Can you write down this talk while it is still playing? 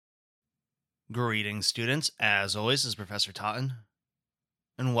Greetings, students. As always, is Professor Totten,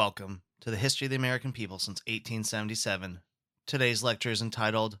 and welcome to the History of the American People since 1877. Today's lecture is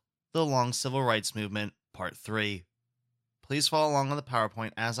entitled The Long Civil Rights Movement, Part 3. Please follow along on the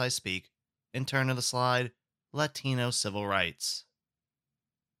PowerPoint as I speak and turn to the slide Latino Civil Rights.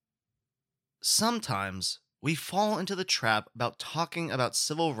 Sometimes we fall into the trap about talking about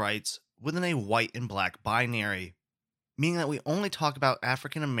civil rights within a white and black binary, meaning that we only talk about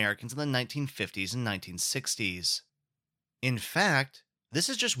African Americans in the 1950s and 1960s. In fact, this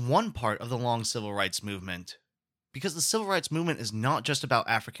is just one part of the long civil rights movement, because the civil rights movement is not just about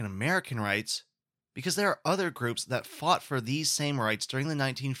African American rights, because there are other groups that fought for these same rights during the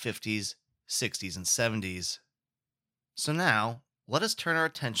 1950s, 60s, and 70s. So now, let us turn our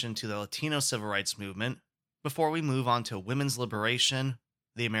attention to the Latino civil rights movement before we move on to women's liberation,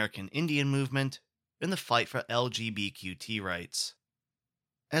 the American Indian movement, and the fight for LGBTQ rights.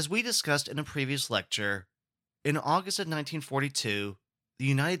 As we discussed in a previous lecture, in August of 1942, the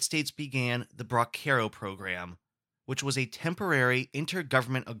United States began the Bracero Program, which was a temporary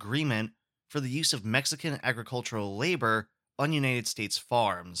intergovernment agreement for the use of Mexican agricultural labor on United States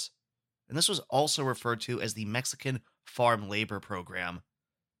farms, and this was also referred to as the Mexican Farm Labor Program,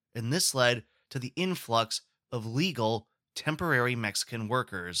 and this led to the influx of legal, temporary Mexican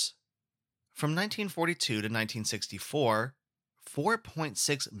workers. From 1942 to 1964,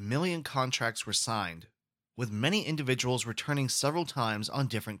 4.6 million contracts were signed, with many individuals returning several times on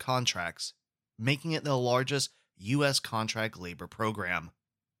different contracts, making it the largest U.S. contract labor program.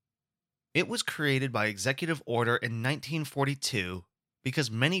 It was created by executive order in 1942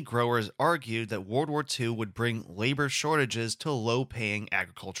 because many growers argued that World War II would bring labor shortages to low-paying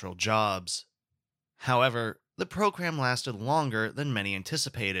agricultural jobs. However, the program lasted longer than many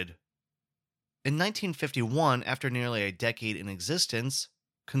anticipated. In 1951, after nearly a decade in existence,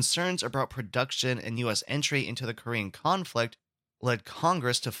 concerns about production and U.S. entry into the Korean conflict led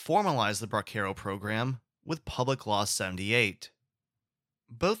Congress to formalize the Bracero Program with Public Law 78.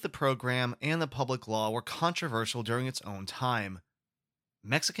 Both the program and the public law were controversial during its own time.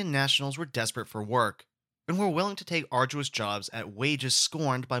 Mexican nationals were desperate for work and were willing to take arduous jobs at wages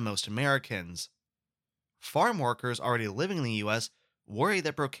scorned by most Americans. Farm workers already living in the U.S. worried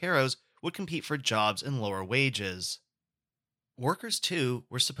that Braceros would compete for jobs and lower wages. Workers, too,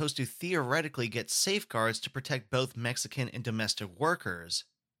 were supposed to theoretically get safeguards to protect both Mexican and domestic workers,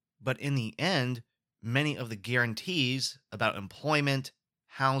 but in the end, many of the guarantees about employment,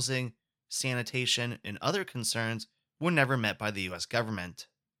 housing, sanitation, and other concerns were never met by the U.S. government.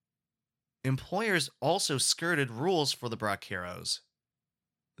 Employers also skirted rules for the Braceros.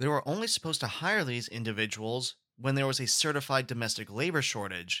 They were only supposed to hire these individuals when there was a certified domestic labor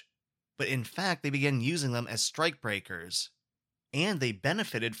shortage, but in fact they began using them as strikebreakers, and they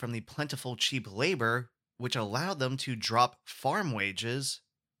benefited from the plentiful cheap labor, which allowed them to drop farm wages,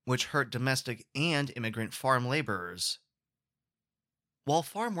 which hurt domestic and immigrant farm laborers. While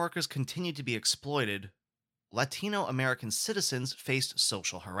farm workers continued to be exploited, Latino American citizens faced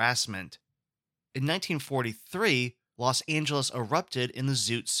social harassment. In 1943, Los Angeles erupted in the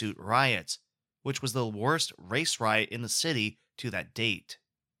Zoot Suit riots, which was the worst race riot in the city to that date.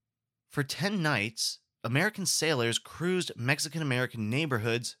 For 10 nights, American sailors cruised Mexican-American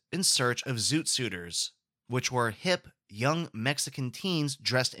neighborhoods in search of Zoot Suiters, which were hip, young Mexican teens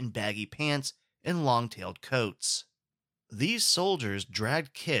dressed in baggy pants and long-tailed coats. These soldiers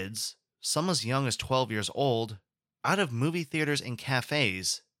dragged kids, some as young as 12 years old, out of movie theaters and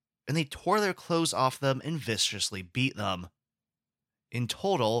cafes, and they tore their clothes off them and viciously beat them. In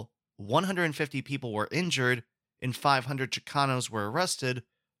total, 150 people were injured and 500 Chicanos were arrested,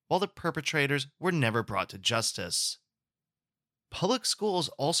 while the perpetrators were never brought to justice. Public schools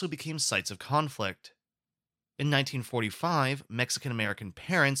also became sites of conflict. In 1945, Mexican-American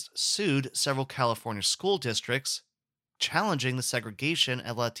parents sued several California school districts, challenging the segregation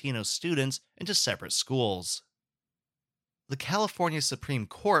of Latino students into separate schools. The California Supreme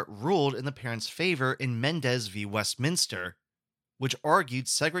Court ruled in the parents' favor in Mendez v. Westminster, which argued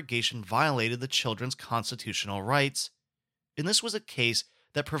segregation violated the children's constitutional rights, and this was a case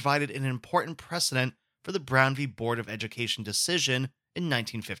that provided an important precedent for the Brown v. Board of Education decision in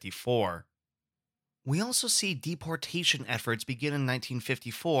 1954. We also see deportation efforts begin in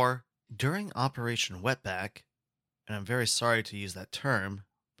 1954 during Operation Wetback, and I'm very sorry to use that term,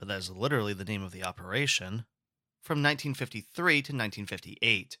 but that is literally the name of the operation, from 1953 to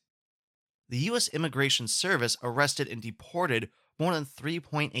 1958. The U.S. Immigration Service arrested and deported more than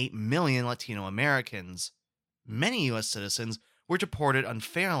 3.8 million Latino Americans. Many U.S. citizens were deported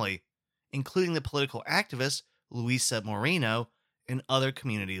unfairly, including the political activist Luisa Moreno and other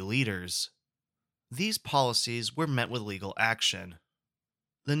community leaders. These policies were met with legal action.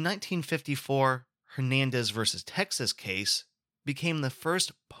 The 1954 Hernandez versus Texas case became the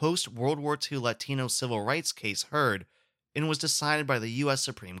first post World War II Latino civil rights case heard and was decided by the U.S.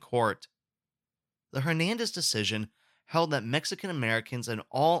 Supreme Court. The Hernandez decision held that Mexican Americans and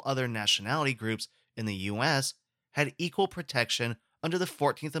all other nationality groups in the U.S. had equal protection under the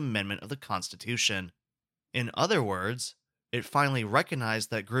 14th Amendment of the Constitution. In other words, it finally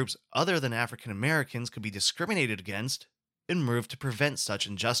recognized that groups other than African Americans could be discriminated against and moved to prevent such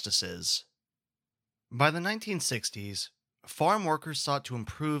injustices. By the 1960s, farm workers sought to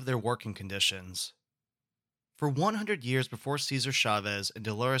improve their working conditions. For 100 years before Cesar Chavez and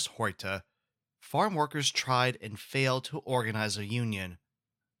Dolores Huerta, farm workers tried and failed to organize a union.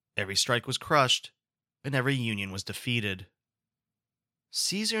 Every strike was crushed, and every union was defeated.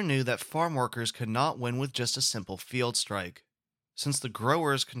 Caesar knew that farm workers could not win with just a simple field strike, since the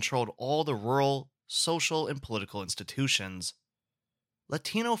growers controlled all the rural, social, and political institutions.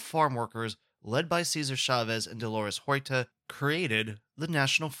 Latino farm workers, led by Cesar Chavez and Dolores Huerta, created the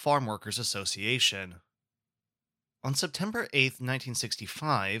National Farm Workers Association. On September 8,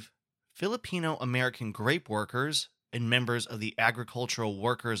 1965, Filipino American grape workers and members of the Agricultural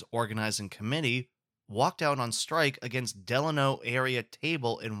Workers Organizing Committee walked out on strike against Delano area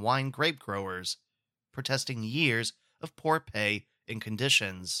table and wine grape growers, protesting years of poor pay and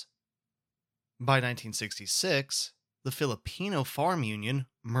conditions. By 1966, the Filipino Farm Union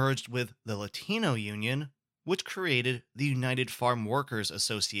merged with the Latino Union, which created the United Farm Workers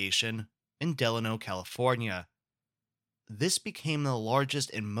Association in Delano, California. This became the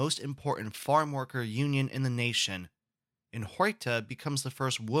largest and most important farm worker union in the nation, and Huerta becomes the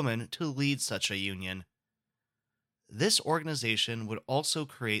first woman to lead such a union. This organization would also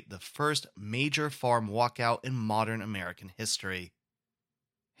create the first major farm walkout in modern American history.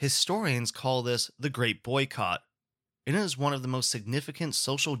 Historians call this the Great Boycott, and it is one of the most significant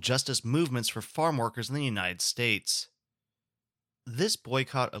social justice movements for farm workers in the United States. This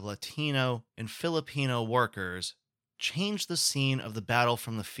boycott of Latino and Filipino workers changed the scene of the battle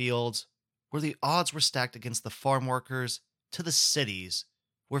from the fields, where the odds were stacked against the farm workers, to the cities,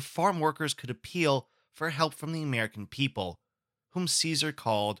 where farm workers could appeal for help from the American people, whom Caesar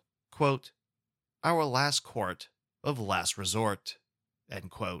called, quote, our last court of last resort,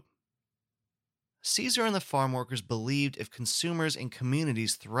 end quote. Caesar and the farm workers believed if consumers and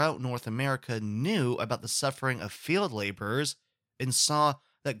communities throughout North America knew about the suffering of field laborers and saw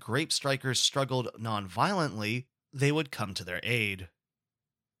that grape strikers struggled nonviolently, they would come to their aid.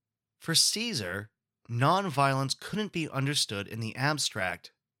 For Caesar, nonviolence couldn't be understood in the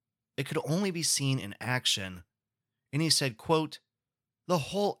abstract. It could only be seen in action. And he said, quote, the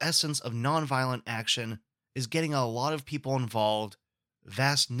whole essence of nonviolent action is getting a lot of people involved,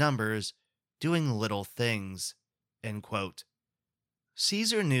 vast numbers, doing little things, end quote.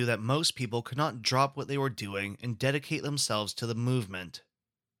 Caesar knew that most people could not drop what they were doing and dedicate themselves to the movement.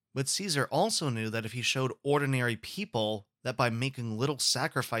 But Caesar also knew that if he showed ordinary people that by making little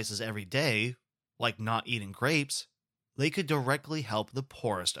sacrifices every day, like not eating grapes, they could directly help the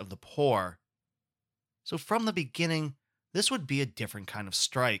poorest of the poor. So from the beginning, this would be a different kind of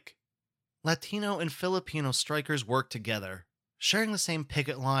strike. Latino and Filipino strikers worked together, sharing the same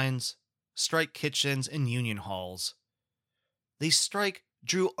picket lines, strike kitchens, and union halls. The strike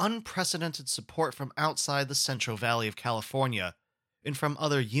drew unprecedented support from outside the Central Valley of California and from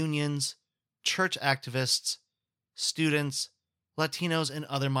other unions, church activists, students, Latinos, and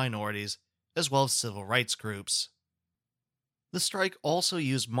other minorities, as well as civil rights groups. The strike also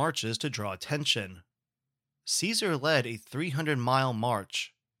used marches to draw attention. Caesar led a 300-mile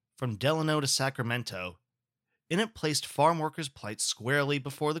march from Delano to Sacramento, and it placed farm workers' plight squarely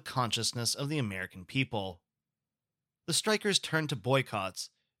before the consciousness of the American people. The strikers turned to boycotts,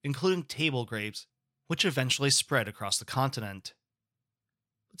 including table grapes, which eventually spread across the continent.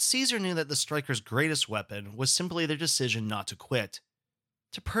 But Caesar knew that the strikers' greatest weapon was simply their decision not to quit,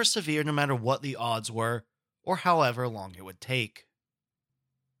 to persevere no matter what the odds were, or however long it would take.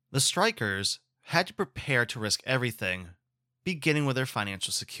 The strikers had to prepare to risk everything, beginning with their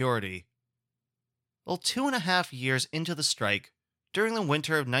financial security. Well, 2.5 years into the strike, during the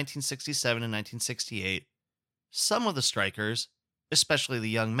winter of 1967 and 1968, some of the strikers, especially the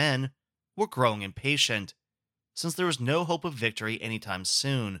young men, were growing impatient, since there was no hope of victory anytime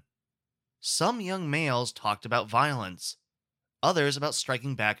soon. Some young males talked about violence, others about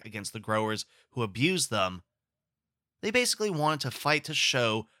striking back against the growers who abused them. They basically wanted to fight to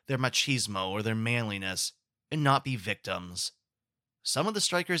show their machismo or their manliness, and not be victims. Some of the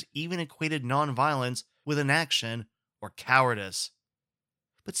strikers even equated nonviolence with inaction or cowardice.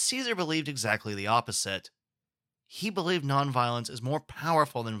 But Caesar believed exactly the opposite. He believed nonviolence is more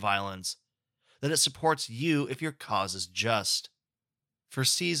powerful than violence, that it supports you if your cause is just. For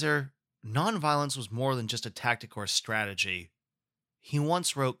Caesar, nonviolence was more than just a tactic or a strategy. He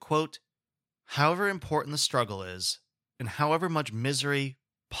once wrote, quote, "However important the struggle is, and however much misery,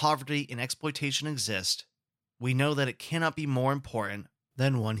 poverty, and exploitation exist, we know that it cannot be more important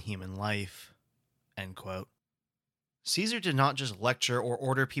than one human life." End quote. Caesar did not just lecture or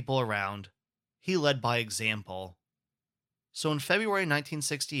order people around, he led by example. So in February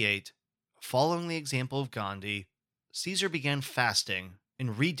 1968, following the example of Gandhi, Caesar began fasting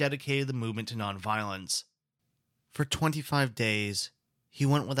and rededicated the movement to nonviolence. For 25 days, he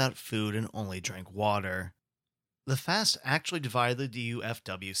went without food and only drank water. The fast actually divided the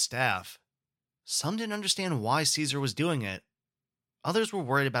UFW staff. Some didn't understand why Caesar was doing it. Others were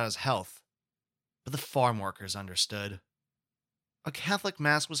worried about his health. But the farm workers understood. A Catholic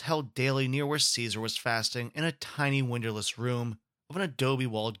Mass was held daily near where Caesar was fasting in a tiny windowless room of an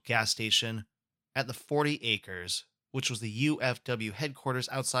adobe-walled gas station at the 40 Acres, which was the UFW headquarters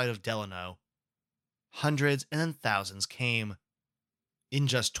outside of Delano. Hundreds and then thousands came. In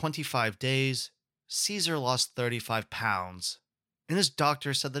just 25 days, Caesar lost 35 pounds, and his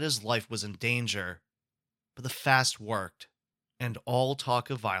doctor said that his life was in danger. But the fast worked, and all talk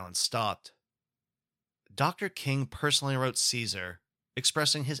of violence stopped. Dr. King personally wrote Caesar,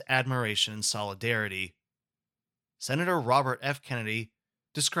 expressing his admiration and solidarity. Senator Robert F. Kennedy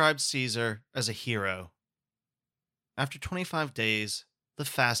described Caesar as a hero. After 25 days, the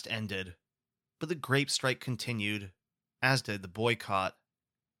fast ended, but the grape strike continued, as did the boycott.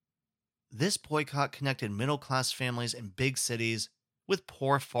 This boycott connected middle-class families in big cities with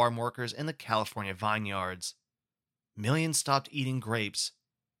poor farm workers in the California vineyards. Millions stopped eating grapes.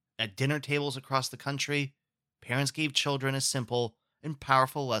 At dinner tables across the country, parents gave children a simple and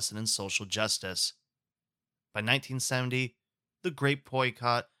powerful lesson in social justice. By 1970, the grape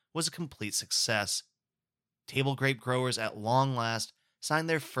boycott was a complete success. Table grape growers at long last signed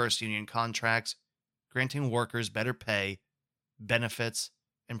their first union contracts, granting workers better pay, benefits,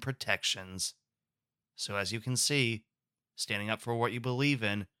 and protections. So as you can see, standing up for what you believe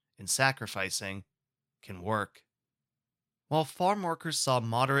in and sacrificing can work. While farm workers saw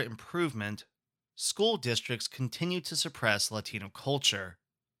moderate improvement, school districts continued to suppress Latino culture.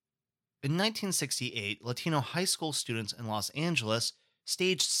 In 1968, Latino high school students in Los Angeles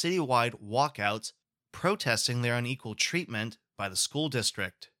staged citywide walkouts protesting their unequal treatment by the school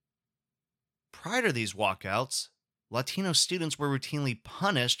district. Prior to these walkouts, Latino students were routinely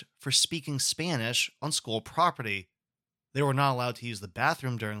punished for speaking Spanish on school property. They were not allowed to use the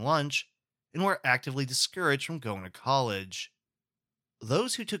bathroom during lunch and were actively discouraged from going to college.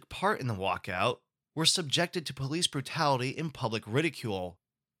 Those who took part in the walkout were subjected to police brutality and public ridicule,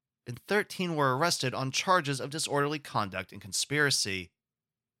 and 13 were arrested on charges of disorderly conduct and conspiracy.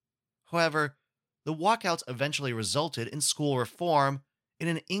 However, the walkouts eventually resulted in school reform and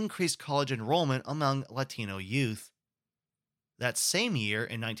an increased college enrollment among Latino youth. That same year,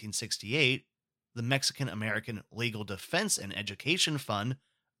 in 1968, the Mexican American Legal Defense and Education Fund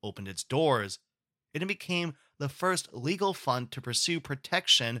opened its doors, and it became the first legal fund to pursue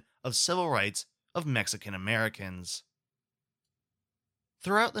protection of civil rights of Mexican Americans.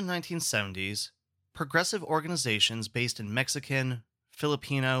 Throughout the 1970s, progressive organizations based in Mexican,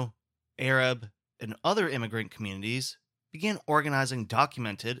 Filipino, Arab, and other immigrant communities began organizing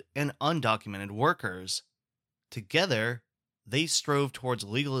documented and undocumented workers. Together, they strove towards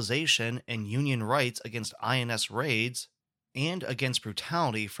legalization and union rights against INS raids and against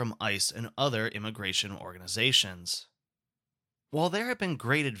brutality from ICE and other immigration organizations. While there have been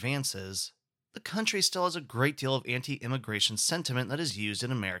great advances, the country still has a great deal of anti-immigration sentiment that is used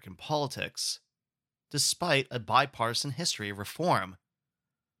in American politics, despite a bipartisan history of reform.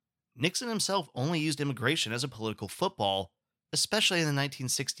 Nixon himself only used immigration as a political football, especially in the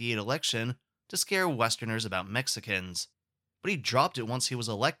 1968 election, to scare Westerners about Mexicans, but he dropped it once he was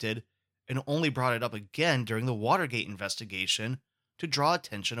elected and only brought it up again during the Watergate investigation to draw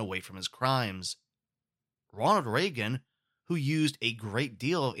attention away from his crimes. Ronald Reagan, who used a great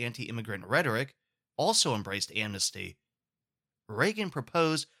deal of anti-immigrant rhetoric, also embraced amnesty. Reagan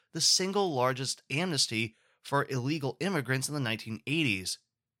proposed the single largest amnesty for illegal immigrants in the 1980s,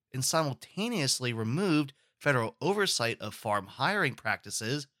 and simultaneously removed federal oversight of farm hiring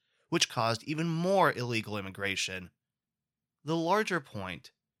practices, which caused even more illegal immigration. The larger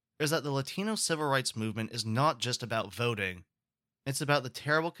point is that the Latino civil rights movement is not just about voting, it's about the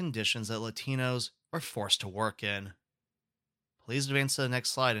terrible conditions that Latinos are forced to work in. Please advance to the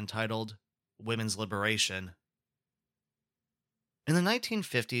next slide entitled Women's Liberation. In the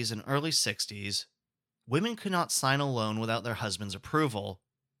 1950s and early 60s, women could not sign a loan without their husband's approval.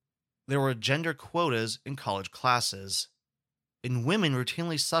 There were gender quotas in college classes, and women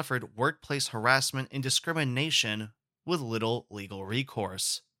routinely suffered workplace harassment and discrimination with little legal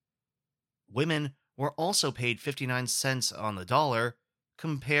recourse. Women were also paid 59 cents on the dollar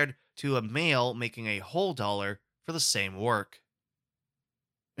compared to a male making a whole dollar for the same work.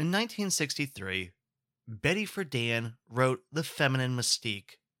 In 1963, Betty Friedan wrote The Feminine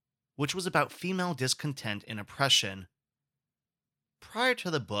Mystique, which was about female discontent and oppression. Prior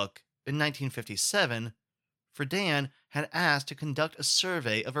to the book, in 1957, Friedan had asked to conduct a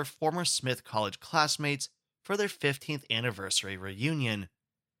survey of her former Smith College classmates for their 15th anniversary reunion.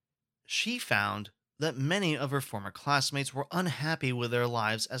 She found that many of her former classmates were unhappy with their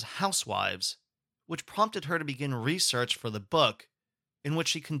lives as housewives, which prompted her to begin research for the book, in which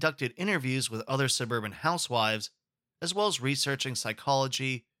she conducted interviews with other suburban housewives, as well as researching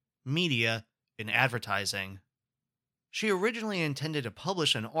psychology, media, and advertising. She originally intended to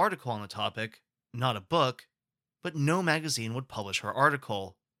publish an article on the topic, not a book, but no magazine would publish her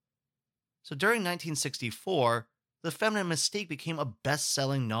article. So during 1964, The Feminine Mystique became a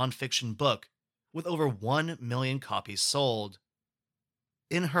best-selling nonfiction book with over 1 million copies sold.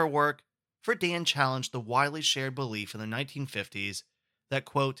 In her work, Friedan challenged the widely shared belief in the 1950s that,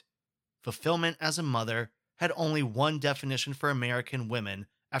 quote, fulfillment as a mother had only one definition for American women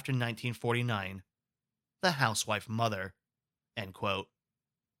after 1949, the housewife mother, end quote.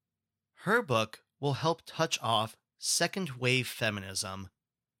 Her book will help touch off second wave feminism,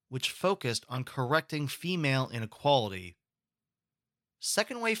 which focused on correcting female inequality.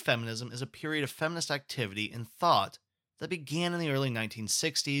 Second wave feminism is a period of feminist activity and thought that began in the early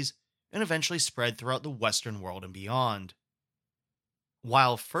 1960s and eventually spread throughout the Western world and beyond.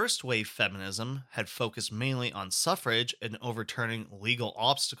 While first wave feminism had focused mainly on suffrage and overturning legal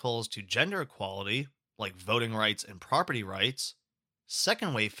obstacles to gender equality, like voting rights and property rights,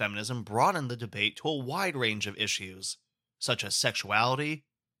 second wave feminism broadened the debate to a wide range of issues, such as sexuality,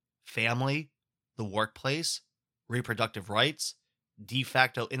 family, the workplace, reproductive rights, de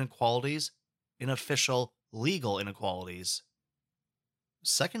facto inequalities, and official legal inequalities.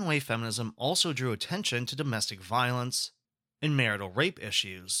 Second wave feminism also drew attention to domestic violence and marital rape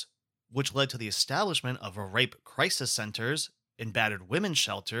issues, which led to the establishment of rape crisis centers and battered women's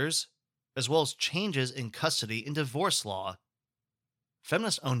shelters, as well as changes in custody and divorce law.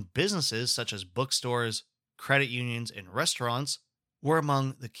 Feminist owned businesses such as bookstores, credit unions, and restaurants were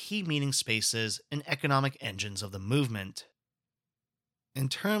among the key meeting spaces and economic engines of the movement. In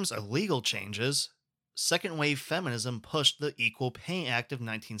terms of legal changes, second wave feminism pushed the Equal Pay Act of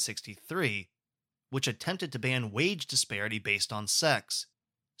 1963, which attempted to ban wage disparity based on sex,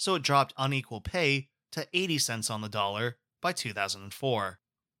 so it dropped unequal pay to 80 cents on the dollar by 2004.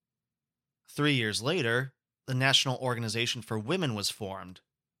 3 years later, the National Organization for Women was formed,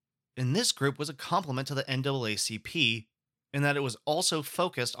 and this group was a complement to the NAACP in that it was also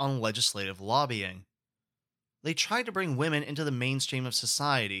focused on legislative lobbying. They tried to bring women into the mainstream of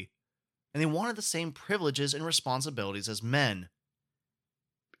society, and they wanted the same privileges and responsibilities as men.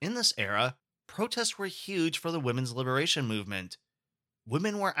 In this era, protests were huge for the women's liberation movement.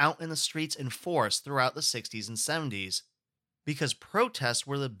 Women were out in the streets in force throughout the 60s and 70s, because protests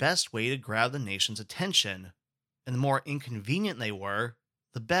were the best way to grab the nation's attention, and the more inconvenient they were,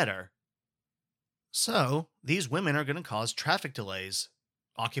 the better. So, these women are going to cause traffic delays,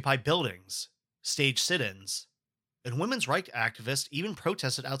 occupy buildings, stage sit-ins, and women's rights activists even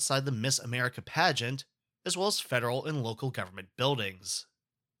protested outside the Miss America pageant, as well as federal and local government buildings.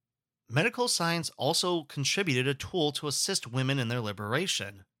 Medical science also contributed a tool to assist women in their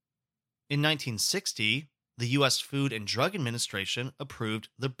liberation. In 1960, the U.S. Food and Drug Administration approved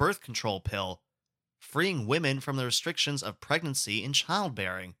the birth control pill, freeing women from the restrictions of pregnancy and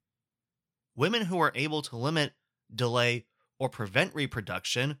childbearing. Women who were able to limit, delay, or prevent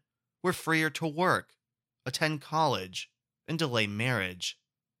reproduction were freer to work, attend college, and delay marriage.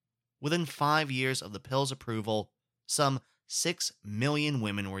 Within 5 years of the pill's approval, some 6 million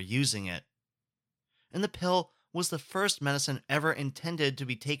women were using it. And the pill was the first medicine ever intended to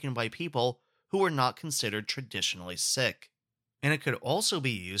be taken by people who were not considered traditionally sick. And it could also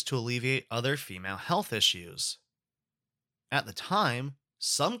be used to alleviate other female health issues. At the time,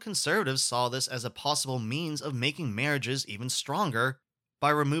 some conservatives saw this as a possible means of making marriages even stronger by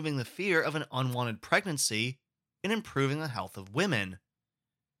removing the fear of an unwanted pregnancy and improving the health of women.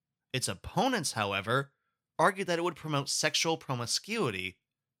 Its opponents, however, argued that it would promote sexual promiscuity,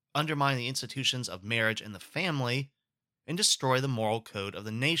 undermine the institutions of marriage and the family, and destroy the moral code of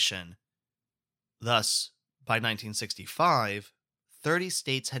the nation. Thus, by 1965, 30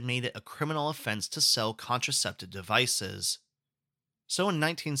 states had made it a criminal offense to sell contraceptive devices. So in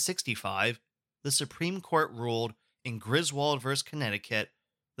 1965, the Supreme Court ruled in Griswold v. Connecticut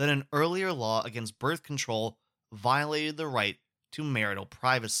that an earlier law against birth control violated the right to marital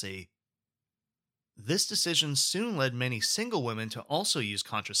privacy. This decision soon led many single women to also use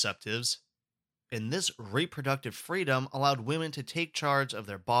contraceptives, and this reproductive freedom allowed women to take charge of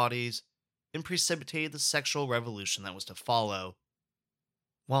their bodies and precipitated the sexual revolution that was to follow.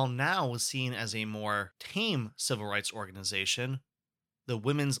 While NOW was seen as a more tame civil rights organization, the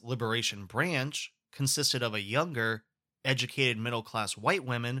Women's Liberation Branch consisted of a younger, educated middle class white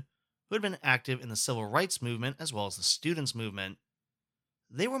women who had been active in the civil rights movement as well as the students' movement.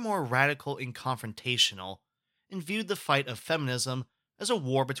 They were more radical and confrontational and viewed the fight of feminism as a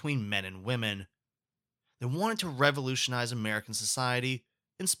war between men and women. They wanted to revolutionize American society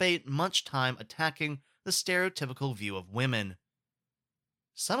and spent much time attacking the stereotypical view of women.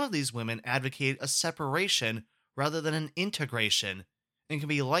 Some of these women advocated a separation rather than an integration and can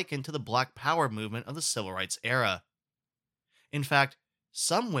be likened to the Black Power movement of the Civil Rights era. In fact,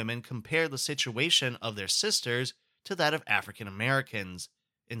 some women compared the situation of their sisters to that of African Americans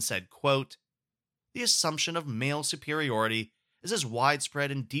and said, quote, "The assumption of male superiority is as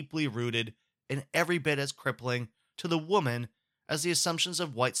widespread and deeply rooted and every bit as crippling to the woman as the assumptions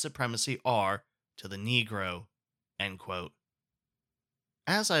of white supremacy are to the Negro." End quote.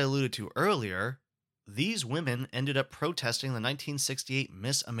 As I alluded to earlier, these women ended up protesting the 1968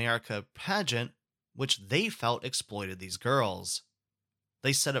 Miss America pageant, which they felt exploited these girls.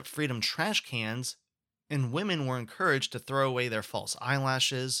 They set up freedom trash cans, and women were encouraged to throw away their false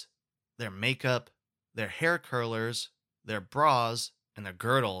eyelashes, their makeup, their hair curlers, their bras, and their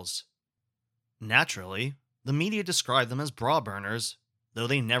girdles. Naturally, the media described them as bra burners, though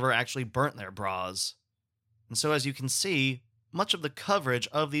they never actually burnt their bras. And so, as you can see, much of the coverage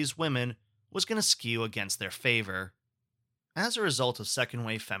of these women was going to skew against their favor. As a result of second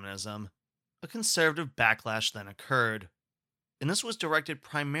wave feminism, a conservative backlash then occurred, and this was directed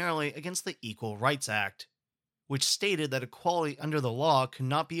primarily against the Equal Rights Act, which stated that equality under the law could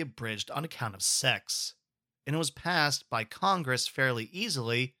not be abridged on account of sex, and it was passed by Congress fairly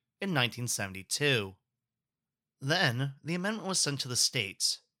easily in 1972. Then, the amendment was sent to the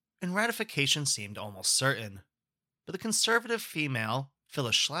states, and ratification seemed almost certain. But the conservative female,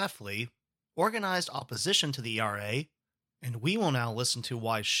 Phyllis Schlafly, organized opposition to the ERA, and we will now listen to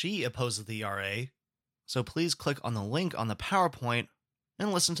why she opposes the ERA, so please click on the link on the PowerPoint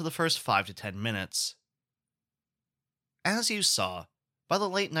and listen to the first 5 to 10 minutes. As you saw, by the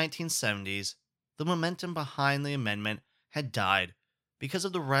late 1970s, the momentum behind the amendment had died because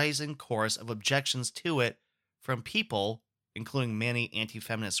of the rising chorus of objections to it from people, including many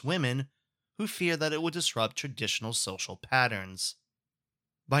anti-feminist women, who feared that it would disrupt traditional social patterns.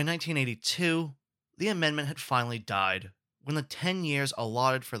 By 1982, the amendment had finally died when the 10 years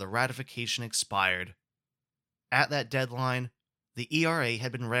allotted for the ratification expired. At that deadline, the ERA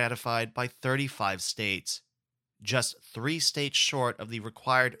had been ratified by 35 states, just 3 states short of the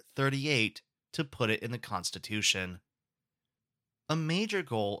required 38 to put it in the Constitution. A major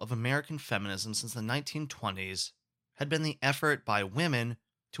goal of American feminism since the 1920s had been the effort by women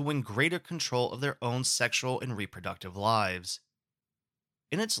to win greater control of their own sexual and reproductive lives.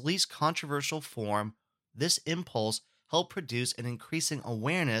 In its least controversial form, this impulse helped produce an increasing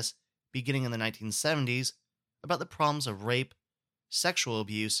awareness beginning in the 1970s about the problems of rape, sexual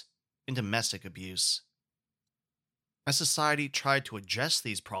abuse, and domestic abuse. As society tried to address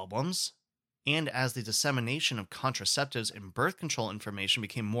these problems, and as the dissemination of contraceptives and birth control information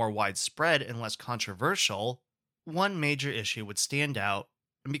became more widespread and less controversial, one major issue would stand out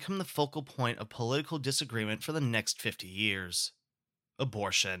and become the focal point of political disagreement for the next 50 years.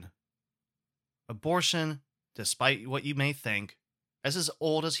 Abortion. Abortion, despite what you may think, is as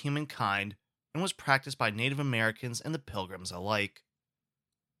old as humankind and was practiced by Native Americans and the Pilgrims alike.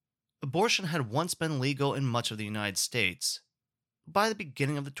 Abortion had once been legal in much of the United States, but by the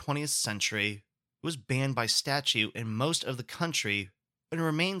beginning of the 20th century, it was banned by statute in most of the country and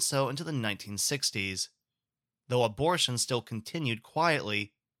remained so until the 1960s, though abortion still continued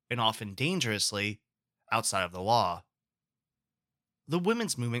quietly, and often dangerously, outside of the law. The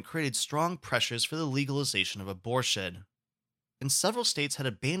women's movement created strong pressures for the legalization of abortion, and several states had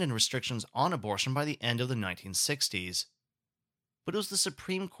abandoned restrictions on abortion by the end of the 1960s. But it was the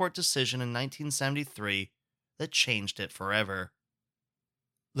Supreme Court decision in 1973 that changed it forever.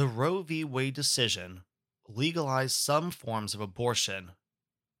 The Roe v. Wade decision legalized some forms of abortion,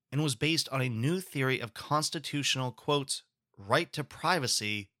 and was based on a new theory of constitutional, quote, right to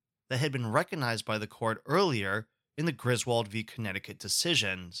privacy that had been recognized by the court earlier in the Griswold v. Connecticut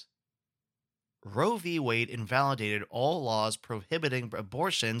decisions. Roe v. Wade invalidated all laws prohibiting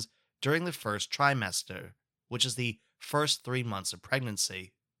abortions during the first trimester, which is the first 3 months of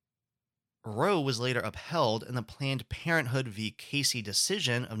pregnancy. Roe was later upheld in the Planned Parenthood v. Casey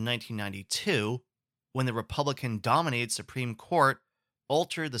decision of 1992, when the Republican-dominated Supreme Court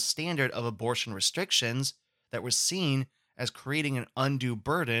altered the standard of abortion restrictions that were seen as creating an undue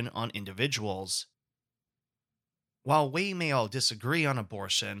burden on individuals. While we may all disagree on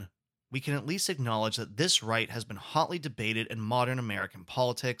abortion, we can at least acknowledge that this right has been hotly debated in modern American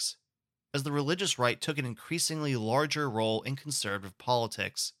politics, as the religious right took an increasingly larger role in conservative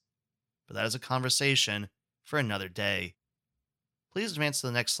politics. But that is a conversation for another day. Please advance to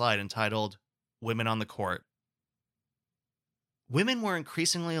the next slide entitled Women on the Court. Women were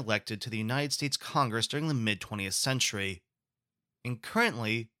increasingly elected to the United States Congress during the mid-20th century, and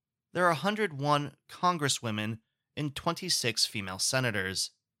currently there are 101 congresswomen and 26 female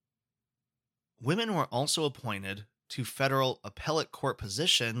senators. Women were also appointed to federal appellate court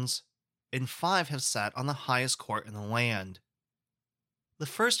positions, and 5 have sat on the highest court in the land. The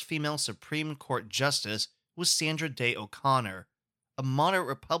first female Supreme Court justice was Sandra Day O'Connor, a moderate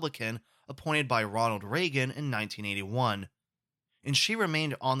Republican appointed by Ronald Reagan in 1981, and she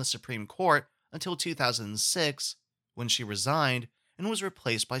remained on the Supreme Court until 2006, when she resigned and was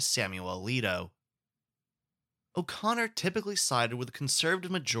replaced by Samuel Alito. O'Connor typically sided with the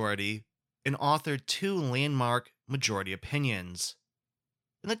conservative majority and authored 2 landmark majority opinions.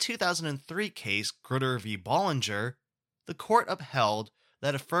 In the 2003 case Grutter v. Bollinger, the court upheld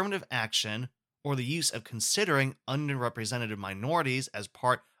that affirmative action, or the use of considering underrepresented minorities as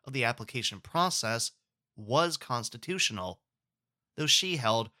part of the application process, was constitutional, though she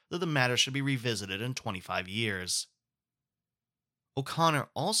held that the matter should be revisited in 25 years. O'Connor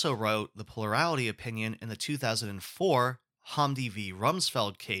also wrote the plurality opinion in the 2004 Hamdi v.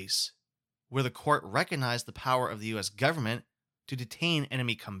 Rumsfeld case, where the court recognized the power of the U.S. government to detain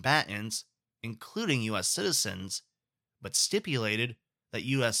enemy combatants, including U.S. citizens, but stipulated that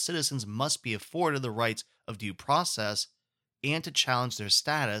U.S. citizens must be afforded the rights of due process and to challenge their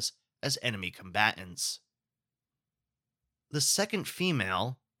status as enemy combatants. The second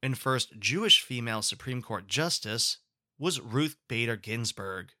female and first Jewish female Supreme Court justice was Ruth Bader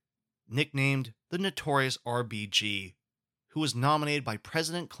Ginsburg, nicknamed the Notorious RBG, who was nominated by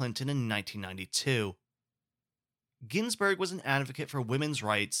President Clinton in 1992. Ginsburg was an advocate for women's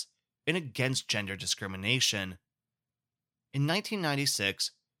rights and against gender discrimination. In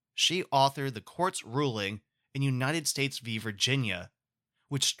 1996, she authored the court's ruling in United States v. Virginia,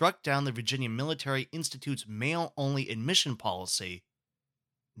 which struck down the Virginia Military Institute's male-only admission policy.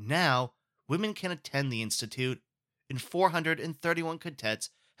 Now, women can attend the institute, and 431 cadets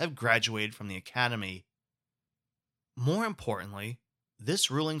have graduated from the academy. More importantly,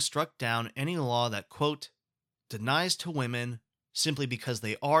 this ruling struck down any law that, quote, denies to women, simply because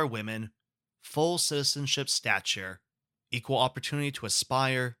they are women, full citizenship stature, equal opportunity to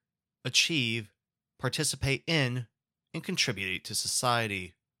aspire, achieve, participate in, and contribute to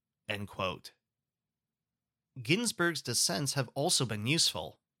society, end quote. Ginsburg's dissents have also been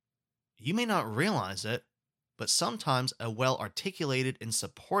useful. You may not realize it, but sometimes a well-articulated and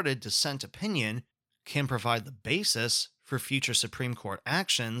supported dissent opinion can provide the basis for future Supreme Court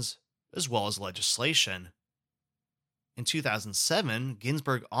actions as well as legislation. In 2007,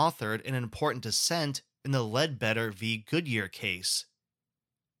 Ginsburg authored an important dissent in the Ledbetter v. Goodyear case.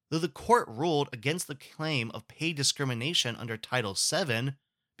 Though the court ruled against the claim of pay discrimination under Title VII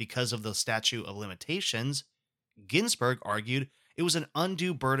because of the statute of limitations, Ginsburg argued it was an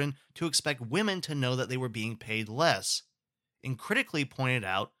undue burden to expect women to know that they were being paid less, and critically pointed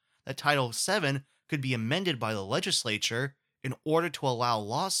out that Title VII could be amended by the legislature in order to allow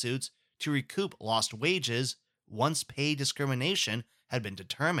lawsuits to recoup lost wages once pay discrimination had been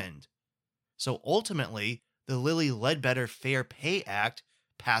determined. So ultimately, the Lilly Ledbetter Fair Pay Act,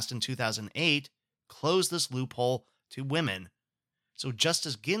 passed in 2008, closed this loophole to women. So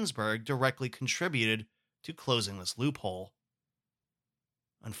Justice Ginsburg directly contributed to closing this loophole.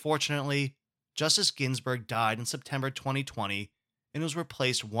 Unfortunately, Justice Ginsburg died in September 2020 and was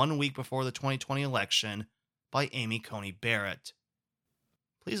replaced 1 week before the 2020 election by Amy Coney Barrett.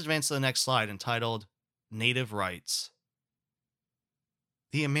 Please advance to the next slide entitled Native Rights.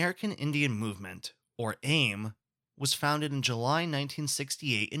 The American Indian Movement, or AIM, was founded in July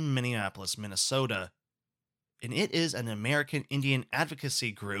 1968 in Minneapolis, Minnesota, and it is an American Indian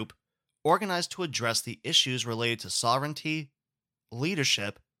advocacy group organized to address the issues related to sovereignty,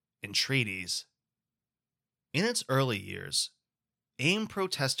 leadership, and treaties. In its early years, AIM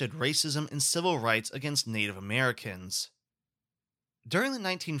protested racism and civil rights against Native Americans. During the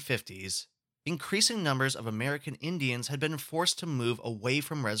 1950s, increasing numbers of American Indians had been forced to move away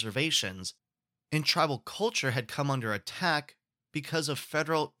from reservations, and tribal culture had come under attack because of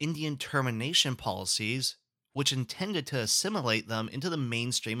federal Indian termination policies, which intended to assimilate them into the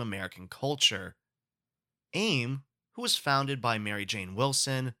mainstream American culture. AIM, who was founded by Mary Jane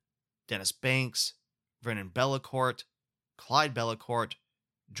Wilson, Dennis Banks, Vernon Bellecourt, Clyde Bellecourt,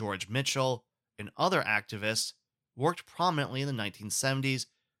 George Mitchell, and other activists, worked prominently in the 1970s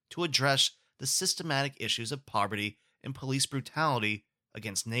to address the systematic issues of poverty and police brutality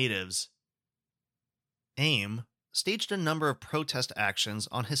against natives. AIM staged a number of protest actions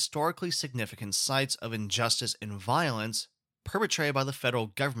on historically significant sites of injustice and violence perpetrated by the federal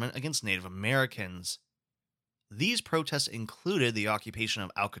government against Native Americans. These protests included the occupation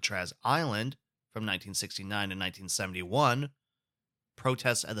of Alcatraz Island from 1969 to 1971,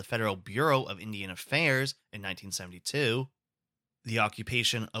 protests at the Federal Bureau of Indian Affairs in 1972, the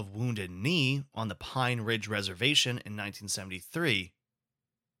occupation of Wounded Knee on the Pine Ridge Reservation in 1973.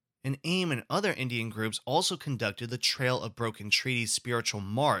 And AIM and other Indian groups also conducted the Trail of Broken Treaties spiritual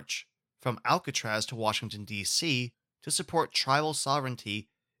march from Alcatraz to Washington, D.C. to support tribal sovereignty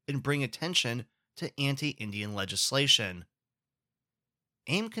and bring attention to anti-Indian legislation.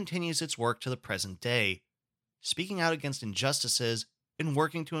 AIM continues its work to the present day, speaking out against injustices and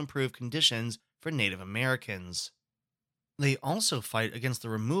working to improve conditions for Native Americans. They also fight against the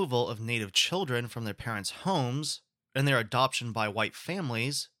removal of Native children from their parents' homes and their adoption by white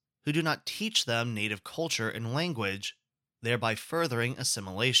families who do not teach them Native culture and language, thereby furthering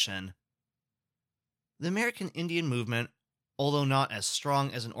assimilation. The American Indian movement, although not as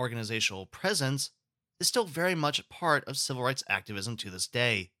strong as an organizational presence, is still very much a part of civil rights activism to this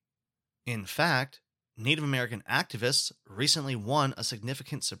day. In fact, Native American activists recently won a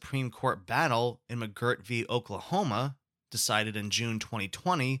significant Supreme Court battle in McGirt v. Oklahoma, decided in June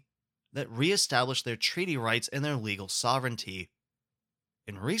 2020, that reestablished their treaty rights and their legal sovereignty.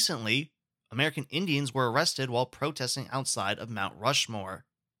 And recently, American Indians were arrested while protesting outside of Mount Rushmore.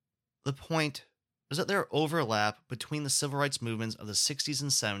 The point is that there are overlap between the civil rights movements of the 60s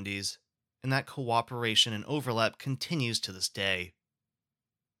and 70s, and that cooperation and overlap continues to this day.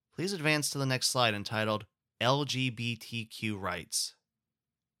 Please advance to the next slide entitled LGBTQ Rights.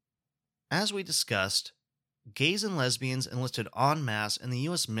 As we discussed, gays and lesbians enlisted en masse in the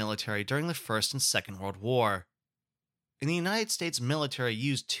U.S. military during the First and Second World War. And the United States military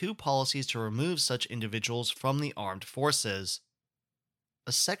used two policies to remove such individuals from the armed forces.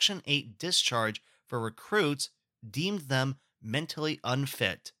 A Section 8 discharge for recruits deemed them mentally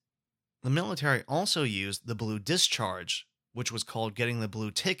unfit. The military also used the blue discharge, which was called getting the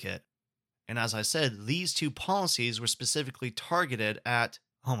blue ticket. And as I said, these two policies were specifically targeted at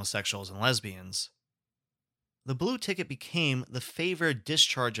homosexuals and lesbians. The blue ticket became the favored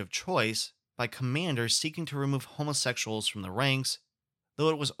discharge of choice by commanders seeking to remove homosexuals from the ranks, though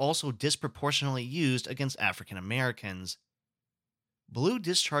it was also disproportionately used against African Americans. Blue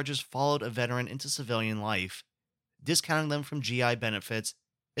discharges followed a veteran into civilian life, discounting them from GI benefits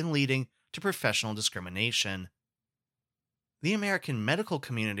and leading to professional discrimination. The American medical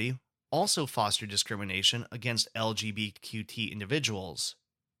community also fostered discrimination against LGBTQ individuals.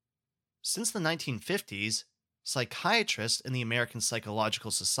 Since the 1950s, psychiatrists in the American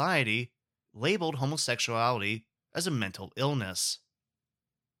Psychological Society labeled homosexuality as a mental illness.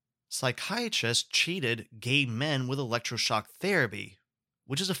 Psychiatrists treated gay men with electroshock therapy,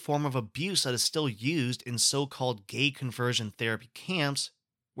 which is a form of abuse that is still used in so-called gay conversion therapy camps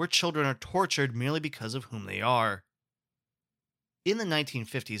where children are tortured merely because of whom they are. In the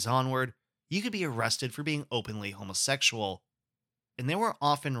 1950s onward, you could be arrested for being openly homosexual, and there were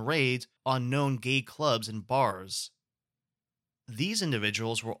often raids on known gay clubs and bars. These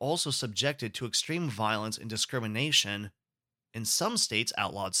individuals were also subjected to extreme violence and discrimination. In some states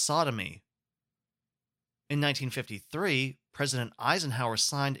outlawed sodomy. In 1953, President Eisenhower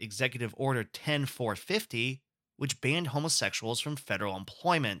signed Executive Order 10450, which banned homosexuals from federal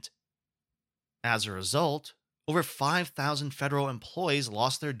employment. As a result, over 5,000 federal employees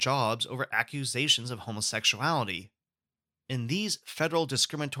lost their jobs over accusations of homosexuality. And these federal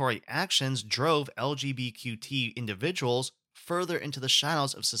discriminatory actions drove LGBTQ individuals further into the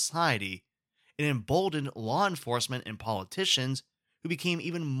shadows of society and emboldened law enforcement and politicians who became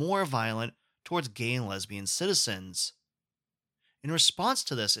even more violent towards gay and lesbian citizens. In response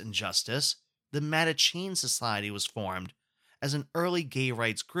to this injustice, the Mattachine Society was formed as an early gay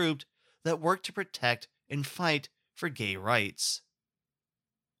rights group that worked to protect and fight for gay rights.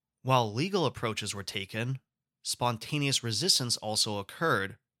 While legal approaches were taken, Spontaneous resistance also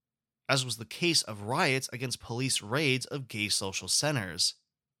occurred, as was the case of riots against police raids of gay social centers.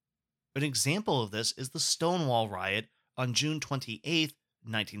 An example of this is the Stonewall riot on June 28,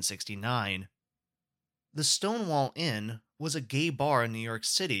 1969. The Stonewall Inn was a gay bar in New York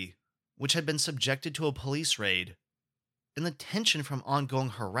City, which had been subjected to a police raid, and the tension from ongoing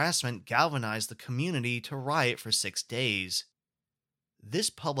harassment galvanized the community to riot for 6 days. This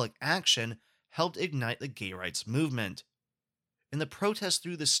public action helped ignite the gay rights movement, and the protest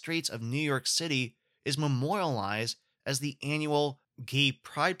through the streets of New York City is memorialized as the annual Gay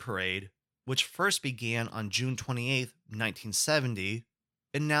Pride Parade, which first began on June 28, 1970,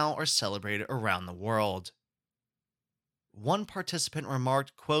 and now are celebrated around the world. One participant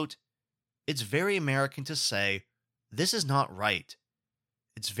remarked, quote, "It's very American to say, this is not right.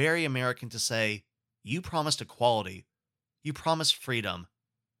 It's very American to say, you promised equality, you promised freedom."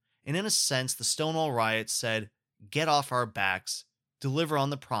 And in a sense, the Stonewall riots said, get off our backs, deliver on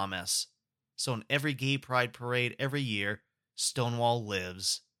the promise. So in every gay pride parade every year, Stonewall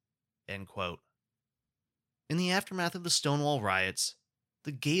lives. End quote. In the aftermath of the Stonewall riots,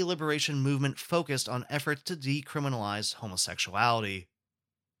 the gay liberation movement focused on efforts to decriminalize homosexuality.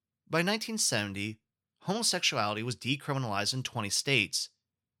 By 1970, homosexuality was decriminalized in 20 states,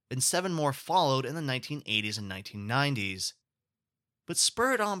 and 7 more followed in the 1980s and 1990s. But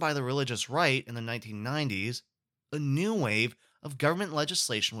spurred on by the religious right in the 1990s, a new wave of government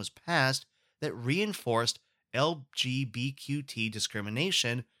legislation was passed that reinforced LGBTQ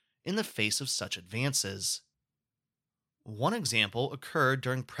discrimination in the face of such advances. One example occurred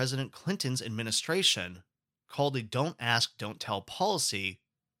during President Clinton's administration, called the Don't Ask, Don't Tell policy,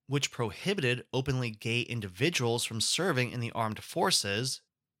 which prohibited openly gay individuals from serving in the armed forces,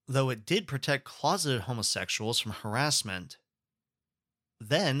 though it did protect closeted homosexuals from harassment.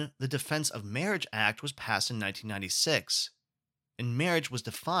 Then, the Defense of Marriage Act was passed in 1996, and marriage was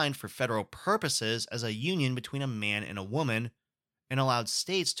defined for federal purposes as a union between a man and a woman, and allowed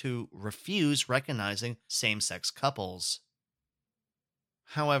states to refuse recognizing same-sex couples.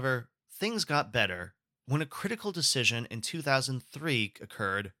 However, things got better when a critical decision in 2003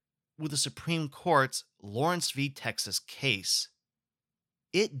 occurred with the Supreme Court's Lawrence v. Texas case.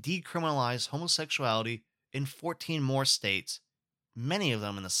 It decriminalized homosexuality in 14 more states, many of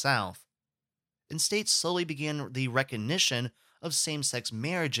them in the South, and states slowly began the recognition of same-sex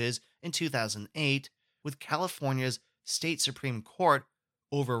marriages in 2008, with California's state Supreme Court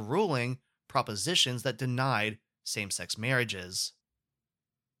overruling propositions that denied same-sex marriages.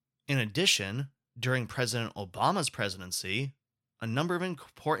 In addition, during President Obama's presidency, a number of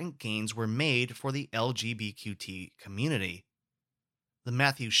important gains were made for the LGBTQ community. The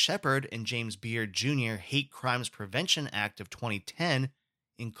Matthew Shepard and James Beard Jr. Hate Crimes Prevention Act of 2010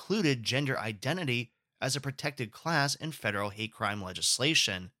 included gender identity as a protected class in federal hate crime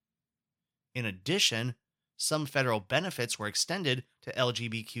legislation. In addition, some federal benefits were extended to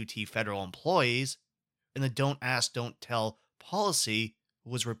LGBTQ federal employees, and the Don't Ask, Don't Tell policy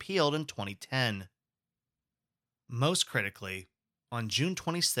was repealed in 2010. Most critically, on June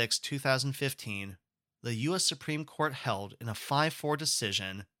 26, 2015, the U.S. Supreme Court held in a 5-4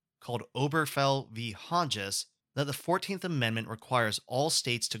 decision called Obergefell v. Hodges that the 14th Amendment requires all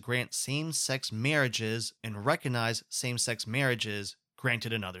states to grant same-sex marriages and recognize same-sex marriages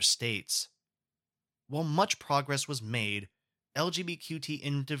granted in other states. While much progress was made, LGBTQ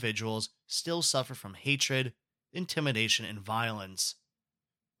individuals still suffer from hatred, intimidation, and violence.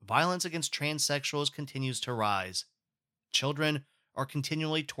 Violence against transsexuals continues to rise. Children are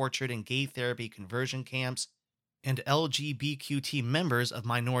continually tortured in gay therapy conversion camps, and LGBTQ members of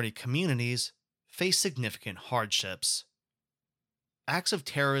minority communities face significant hardships. Acts of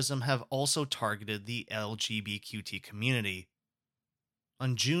terrorism have also targeted the LGBTQ community.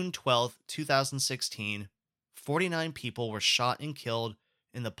 On June 12, 2016, 49 people were shot and killed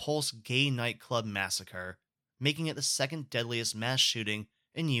in the Pulse gay nightclub massacre, making it the second deadliest mass shooting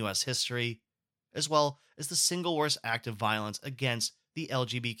in U.S. history, as well as the single worst act of violence against the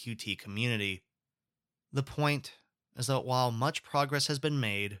LGBTQ community. The point is that while much progress has been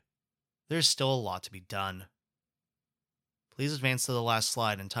made, there's still a lot to be done. Please advance to the last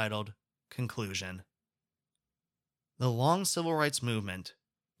slide entitled Conclusion. The long civil rights movement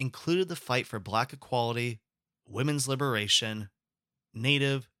included the fight for black equality, women's liberation,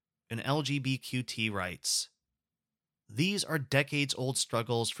 Native, and LGBTQ rights. These are decades-old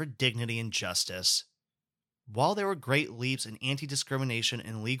struggles for dignity and justice. While there were great leaps in anti-discrimination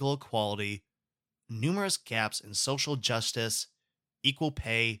and legal equality, numerous gaps in social justice, equal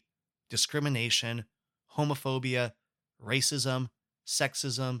pay, discrimination, homophobia, racism,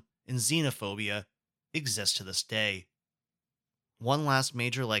 sexism, and xenophobia exist to this day. One last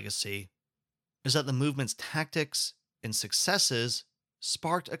major legacy is that the movement's tactics and successes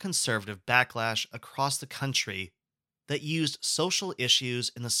sparked a conservative backlash across the country that used social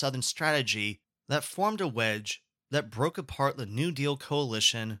issues in the Southern strategy that formed a wedge that broke apart the New Deal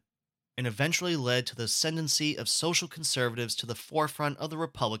coalition and eventually led to the ascendancy of social conservatives to the forefront of the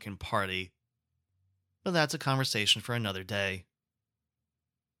Republican Party. But that's a conversation for another day.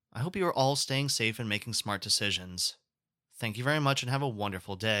 I hope you are all staying safe and making smart decisions. Thank you very much and have a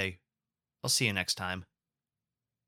wonderful day. I'll see you next time.